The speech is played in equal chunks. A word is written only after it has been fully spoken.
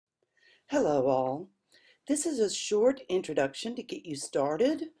Hello all. This is a short introduction to get you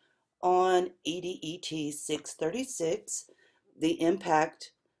started on EDET 636, the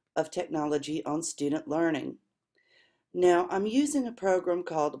impact of technology on student learning. Now, I'm using a program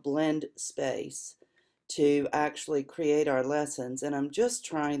called Blend Space to actually create our lessons, and I'm just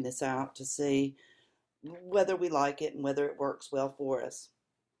trying this out to see whether we like it and whether it works well for us.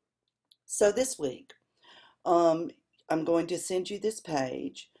 So this week, I'm going to send you this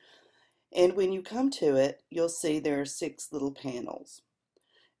page. And when you come to it, you'll see there are 6 little panels.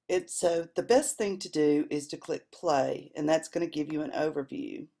 So the best thing to do is to click play, and that's going to give you an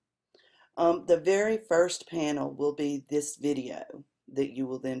overview. The very first panel will be this video that you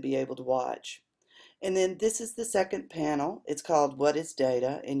will then be able to watch. And then this is the second panel. It's called What is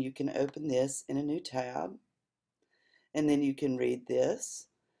Data? And you can open this in a new tab. And then you can read this.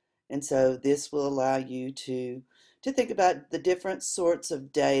 And so this will allow you to think about the different sorts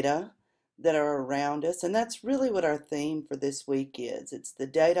of data that are around us, and that's really what our theme for this week is. It's the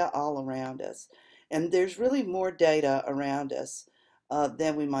data all around us, and there's really more data around us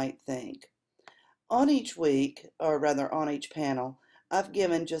than we might think. On each week, or rather on each panel, I've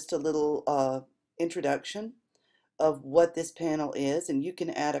given just a little introduction of what this panel is, and you can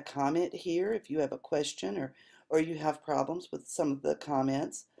add a comment here if you have a question or you have problems with some of the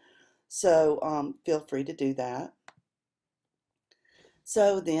comments. So feel free to do that.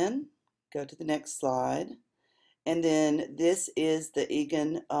 So then go to the next slide. And then this is the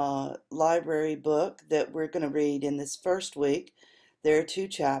Egan library book that we're going to read in this first week. There are 2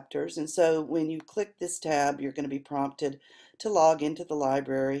 chapters, and so when you click this tab, you're going to be prompted to log into the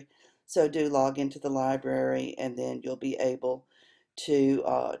library. So do log into the library, and then you'll be able to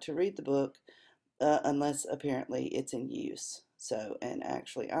read the book unless apparently it's in use. So, and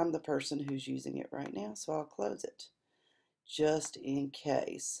actually I'm the person who's using it right now, so I'll close it just in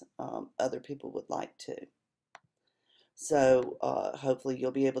case other people would like to. So hopefully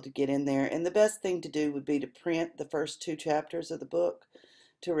you'll be able to get in there. And the best thing to do would be to print the first 2 chapters of the book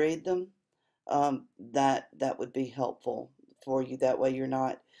to read them. That would be helpful for you. That way you're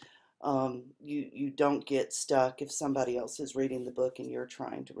not, you don't get stuck if somebody else is reading the book and you're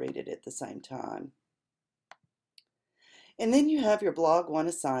trying to read it at the same time. And then you have your Blog 1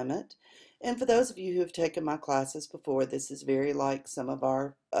 assignment. And for those of you who have taken my classes before, this is very like some of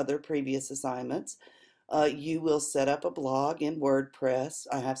our other previous assignments. You will set up a blog in WordPress.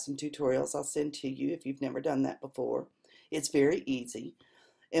 I have some tutorials I'll send to you if you've never done that before. It's very easy.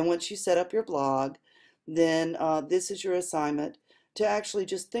 And once you set up your blog, then this is your assignment to actually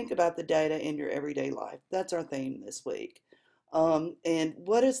just think about the data in your everyday life. That's our theme this week. And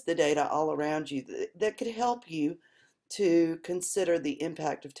what is the data all around you that could help you to consider the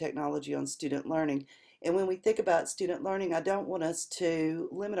impact of technology on student learning? And when we think about student learning, I don't want us to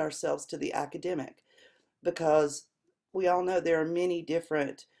limit ourselves to the academic, because we all know there are many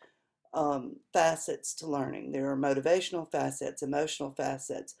different facets to learning. There are motivational facets, emotional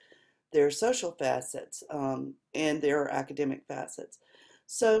facets, there are social facets, and there are academic facets.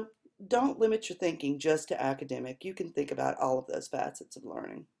 So don't limit your thinking just to academic. You can think about all of those facets of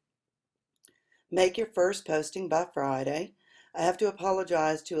learning. Make your first posting by Friday. I have to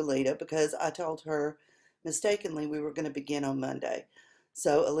apologize to Alita because I told her mistakenly we were going to begin on Monday.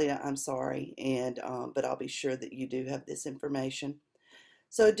 So Alita, I'm sorry, and but I'll be sure that you do have this information.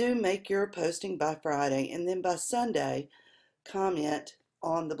 So do make your posting by Friday, and then by Sunday, comment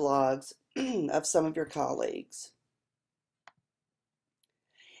on the blogs of some of your colleagues.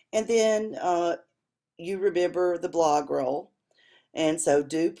 And then you remember the blog roll. And so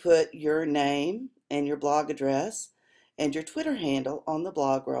do put your name and your blog address and your Twitter handle on the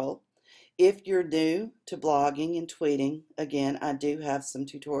blog roll. If you're new to blogging and tweeting, again, I do have some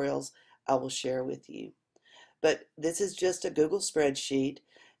tutorials I will share with you. But this is just a Google spreadsheet,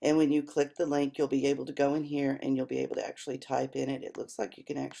 and when you click the link, you'll be able to go in here and you'll be able to actually type in it. It looks like you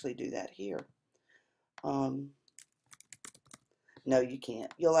can actually do that here. No, you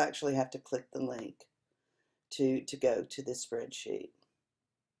can't. You'll actually have to click the link to go to this spreadsheet.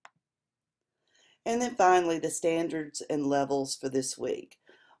 And then finally, the standards and levels for this week.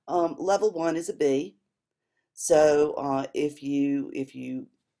 Level 1 is a B. So if you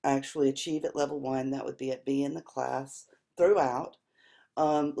actually achieve at level 1, that would be a B in the class throughout.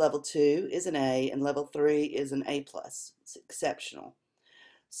 Level 2 is an A, and level 3 is an A+. It's exceptional.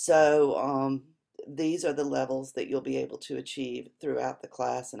 So these are the levels that you'll be able to achieve throughout the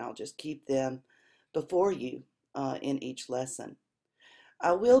class, and I'll just keep them before you in each lesson.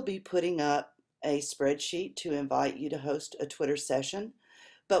 I will be putting up a spreadsheet to invite you to host a Twitter session,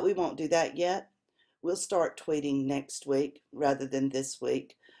 but we won't do that yet. We'll start tweeting next week rather than this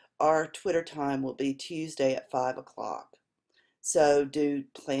week. our Twitter time will be Tuesday at 5 o'clock. So do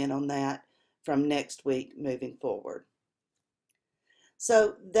plan on that from next week moving forward.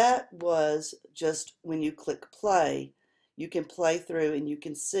 So that was just when you click play, you can play through and you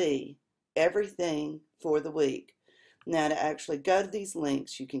can see everything for the week. Now to actually go to these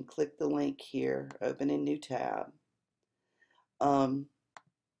links, you can click the link here, open a new tab. And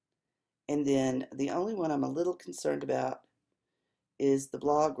then the only one I'm a little concerned about is the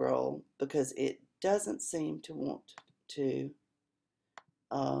blog roll, because it doesn't seem to want to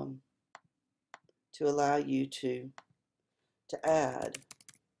allow you to add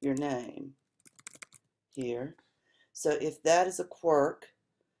your name here. So if that is a quirk,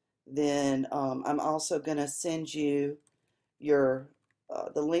 then I'm also going to send you the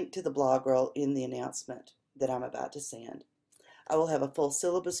link to the blog roll in the announcement that I'm about to send. I will have a full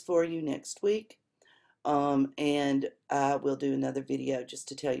syllabus for you next week, and I will do another video just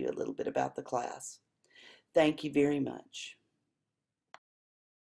to tell you a little bit about the class. Thank you very much.